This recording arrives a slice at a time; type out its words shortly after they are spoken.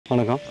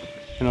வணக்கம்.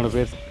 என்னோட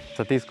பேர்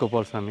சதீஷ்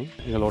கோபால்சாமி.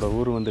 எங்களோட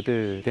ஊர் வந்துட்டு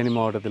தேனி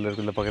மாவட்டத்தில்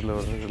இருக்கிற பக்கத்தில்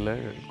இருக்கிற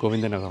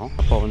கோவிந்தநகரம்.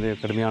 அப்பா வந்து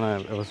கடுமையான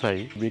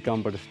விவசாயி.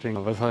 பிகாம் படிச்சுட்டு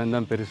விவசாயம்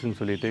தான் பெருசுன்னு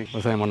சொல்லிட்டு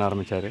விவசாயம் பண்ண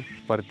ஆரம்பித்தார்.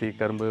 பருத்தி,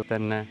 கரும்பு,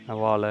 தென்னை,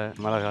 வாழை,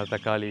 மிளகாய்,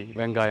 தக்காளி,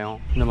 வெங்காயம்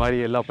இந்த மாதிரி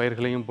எல்லா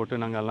பயிர்களையும்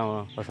போட்டு நாங்கள் எல்லாம்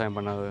விவசாயம்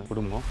பண்ண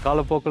குடும்பம்.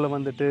 காலப்போக்கில்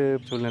வந்துட்டு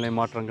சூழ்நிலை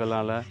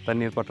மாற்றங்களால்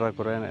தண்ணீர்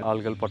பற்றாக்குறை,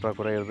 ஆள்கள்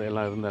பற்றாக்குறை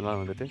எல்லாம் இருந்ததுனால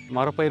வந்துட்டு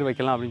மரப்பயிர்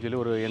வைக்கலாம் அப்படின்னு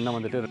சொல்லி ஒரு எண்ணம்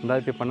வந்துட்டு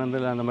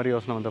 2012 அந்த மாதிரி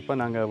யோசனை வந்தப்போ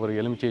நாங்கள் ஒரு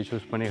எலுமிச்சையை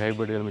சூஸ் பண்ணி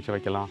ஹைபிரிட் எலுமிச்சை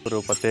வைக்கலாம். ஒரு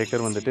 10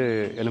 ஏக்கர் வந்துட்டு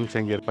எலுமிச்சை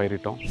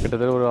பயிரிட்டோம்.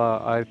 கிட்டத்தட்ட ஒரு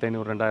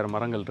 1500-2000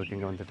 மரங்கள் இருக்குது.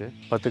 இங்கே வந்துட்டு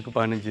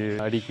 10-15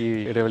 அடிக்கு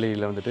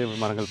இடைவெளியில் வந்துட்டு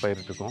மரங்கள்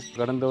பயிரிட்டுருக்கோம்.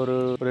 கடந்த ஒரு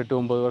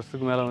 8-9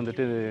 வருஷத்துக்கு மேலே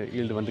வந்துட்டு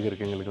ஈல்டு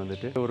வந்துருக்கு. எங்களுக்கு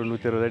வந்துட்டு ஒரு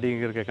 120 அடி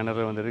இங்கே இருக்க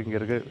கிணறு வந்துட்டு இங்கே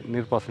இருக்க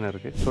நீர்ப்பாசனம்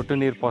இருக்குது. சொட்டு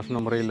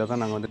நீர்ப்பாசன முறையில்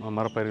தான் நாங்கள் வந்து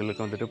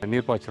மரப்பயிர்களுக்கு வந்துட்டு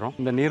நீர் பாய்ச்சிரும்.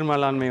 இந்த நீர்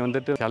மேலாண்மை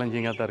வந்துட்டு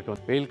சேலஞ்சிங்காக தான்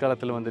இருக்குது. வெயில்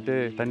காலத்தில் வந்துட்டு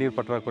தண்ணீர்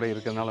பற்றாக்குறை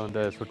இருக்கிறதுனால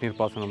வந்து சொட்டு நீர்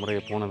பாசன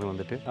முறையை போனது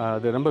வந்துட்டு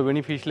அது ரொம்ப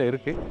பெனிஃபிஷியலாக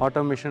இருக்குது.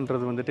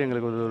 ஆட்டோமேஷன்றது வந்துட்டு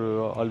எங்களுக்கு ஒரு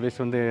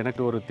ஆல்வேஸ் வந்து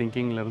எனக்கு ஒரு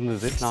திங்கிங்கில்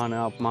இருந்தது. நான்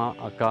அம்மா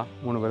அக்கா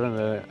 3 பேரும்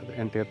அந்த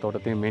என்டையர்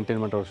தோட்டத்தையும்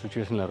மெயின்டைன் பண்ணுற ஒரு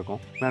சுச்சுவேஷனில் இருக்கும்.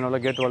 மேனோட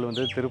கேட் வால்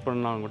வந்து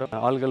திருப்பணாலும் கூட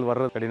ஆள்கள்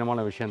வர்றது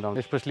கடினமான விஷயம் தான்.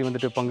 எஸ்பெஷலி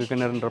வந்துட்டு பங்கு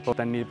கிணறுன்றப்போ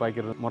தண்ணி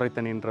பாய்க்கிறது முறை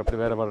தண்ணின்றப்போ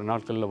வேறு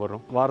நாட்களில்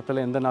வரும்.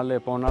 வாரத்தில் எந்த நாளில்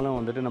எப்போனாலும்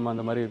வந்துட்டு நம்ம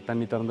அந்த மாதிரி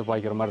தண்ணி திறந்து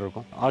பாய்க்கிற மாதிரி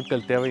இருக்கும்.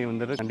 ஆட்கள் தேவை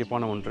வந்துட்டு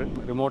கண்டிப்பான ஒன்று.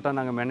 ரிமோட்டாக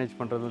நாங்கள் மேனேஜ்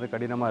பண்ணுறது வந்து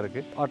கடினமாக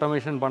இருக்குது.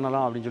 ஆட்டோமேஷன்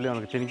பண்ணலாம் அப்படின்னு சொல்லி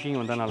எனக்கு திங்கிங்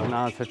வந்தனால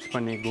நான் சர்ச்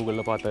பண்ணி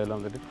கூகுளில் பார்த்ததில்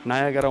வந்துட்டு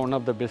Niagara one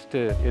of the best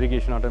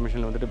irrigation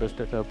ஆட்டோமேஷனில் வந்துட்டு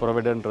பெஸ்ட்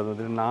ப்ரொவைடர்ன்றது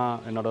வந்துட்டு நான்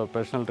என்னோட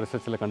பர்சனல்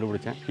ரிசர்ச்சில்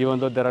கண்டுபிடிச்சேன்.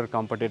 Even though there are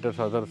competitors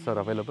others are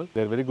available,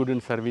 there very good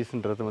in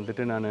சர்வீஸ்ன்றது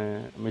வந்துட்டு நான்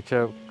மிச்ச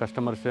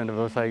கஸ்டமர்ஸ் அண்ட்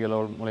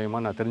விவசாயிகளோட மூலயமா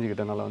நான்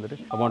தெரிஞ்சுக்கிட்டனால வந்துட்டு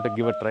I want to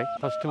give a try.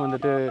 First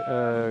வந்துட்டு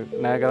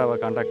நயாகராவை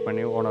கான்டாக்ட்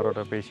பண்ணி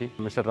ஓனரோட பேசி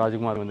மிஸ்டர்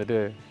ராஜ்குமார் வந்துட்டு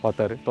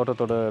பார்த்தாரு.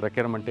 தோட்டத்தோட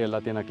ரெக்யர்மெண்ட்டு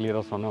எல்லாத்தையும் நான்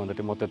கிளியராக சொன்னேன்.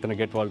 வந்துட்டு மொத்தம் எத்தனை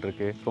கேட் வால்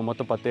இருக்குது. இப்போ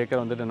மொத்தம் 10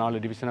 ஏக்கர் வந்துட்டு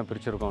 4 டிவிஷனாக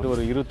பிரிச்சிருக்கோம்.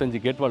 ஒரு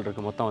 25 கேட் வால்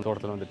இருக்குது மொத்தம்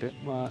தோட்டத்தில் வந்துட்டு.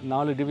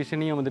 4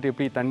 டிவிஷனையும் வந்துட்டு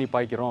எப்படி தண்ணி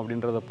பாய்க்கிறோம்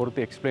அப்படின்றத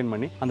பொறுத்து எக்ஸ்பிளைன்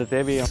பண்ணி அந்த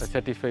தேவையை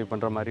சாட்டிஸ்ஃபை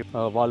பண்ணுற மாதிரி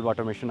வால்வ்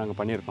ஆட்டோமேஷன்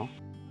நாங்கள் பண்ணியிருக்கோம்.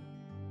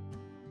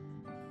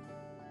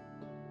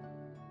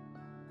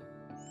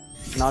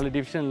 4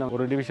 டிவிஷனில்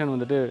ஒரு டிவிஷன்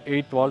வந்துட்டு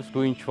 8 வால்வ்ஸ்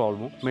 2 இன்ச்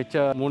வால்வும்,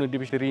 மிச்ச 3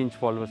 டிவிஷன் 3 இன்ச்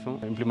வால்வஸும்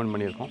இம்ப்ளிமெண்ட்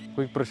பண்ணியிருக்கோம்.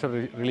 குயிக் ப்ரெஷர்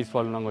ரிலீஸ்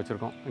வால்வ் நாங்கள்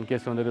வச்சுருக்கோம்.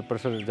 இன்கேஸ் வந்துட்டு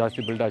ப்ரெஷர்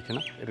ஜாஸ்தி பில்ட்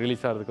ஆச்சுன்னா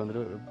ரிலீஸ் ஆகிறதுக்கு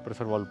வந்துட்டு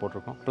ப்ரெஷர் வால்வ்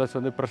போட்டிருக்கோம். ப்ளஸ்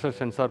வந்து ப்ரெஷர்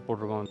சென்சார்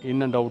போட்டிருக்கோம்.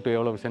 இன் அண்ட் அவுட்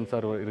எவ்வளோ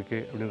சென்சார்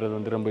இருக்குது அப்படின்றது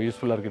வந்து ரொம்ப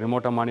யூஸ்ஃபுல்லாக இருக்குது.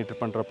 ரிமோட்டாக மானிட்டர்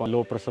பண்ணுறப்போ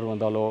லோ ப்ரெஷர்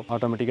வந்தாலோ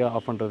ஆட்டோமேட்டிக்காக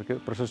ஆஃப் பண்ணுறதுக்கு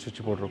ப்ரெஷர்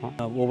சுவிட்ச் போட்டிருக்கோம்.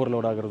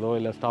 ஓவர்லோட் ஆகிறதோ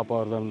இல்லை ஸ்டாப்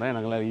ஆகிறதோ இருந்தால்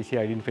நாங்களாம்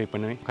ஈஸியாக ஐடென்டிஃபை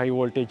பண்ணி ஹை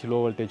வோல்டேஜ் லோ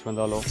வோல்டேஜ்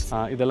வந்தாலோ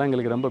இதெல்லாம்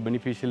எங்களுக்கு ரொம்ப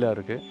பெனிஃபிஷியலாக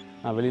இருக்குது.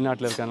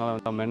 வெளிநாட்டில்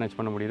இருக்கிறனால மேனேஜ்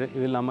பண்ண முடியுது.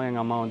 இது இல்லாமல் எங்கள்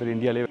அம்மா வந்துட்டு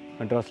இந்தியாவிலே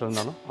மெட்ராஸில்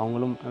இருந்தாலும்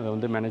அவங்களும் அதை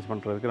வந்து மேனேஜ்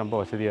பண்ணுறதுக்கு ரொம்ப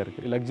வசதியாக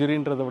இருக்குது.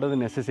 லக்ஸுரின்றதை விட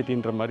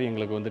நெசசிட்டின்ற மாதிரி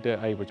எங்களுக்கு வந்துட்டு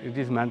ஆகிப்போச்சு. It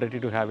is mandatory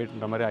to have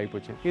இட்ன்ற மாதிரி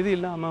ஆகிப்போச்சு. இது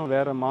இல்லாமல்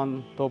வேறு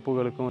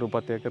தோப்புகளுக்கும் ஒரு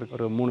 10 ஏக்கருக்கு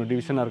ஒரு 3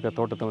 டிவிஷனாக இருக்க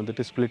தோட்டத்தை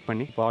வந்துட்டு ஸ்ப்ளிட்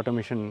பண்ணி இப்போ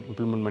ஆட்டோமேஷன்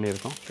இம்ப்ளிமெண்ட்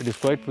பண்ணியிருக்கோம். It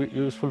is quite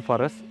useful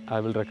for us. I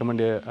will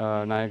recommend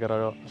Niagara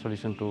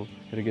solution to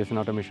irrigation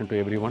automation to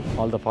everyone,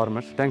 all the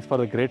farmers. Thanks for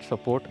the great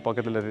support.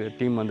 பக்கத்தில்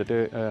டீம் வந்துட்டு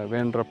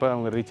வேணுன்றப்ப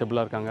அவங்க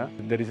ரீச்சபிளாக இருக்காங்க.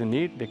 there is a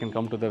need, they can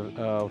come to the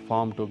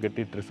farm to get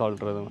it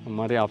resolved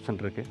மாதிரி option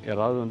இருக்குது.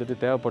 யாராவது வந்துட்டு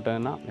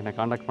தேவைப்பட்டதுன்னா என்னை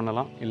contact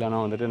பண்ணலாம்.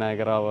 இல்லைனா வந்துட்டு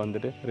நயாகராவை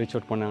வந்துட்டு ரீச்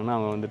அவுட் பண்ணாங்கன்னா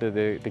அவங்க வந்துட்டு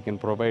they can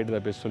provide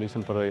the best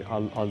solution for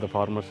all the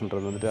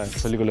farmersன்றது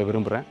வந்துட்டு சொல்லிக்கொள்ள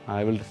விரும்புகிறேன்.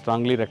 I will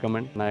strongly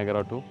recommend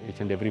Nayagara to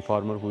each and every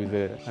farmer who is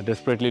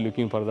desperately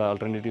looking for the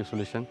alternative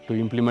solution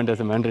to implement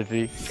as a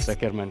mandatory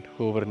requirement.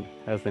 Whoever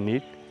has the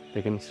need,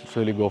 they can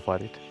surely go for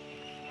it.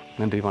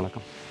 நன்றி,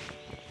 வணக்கம்.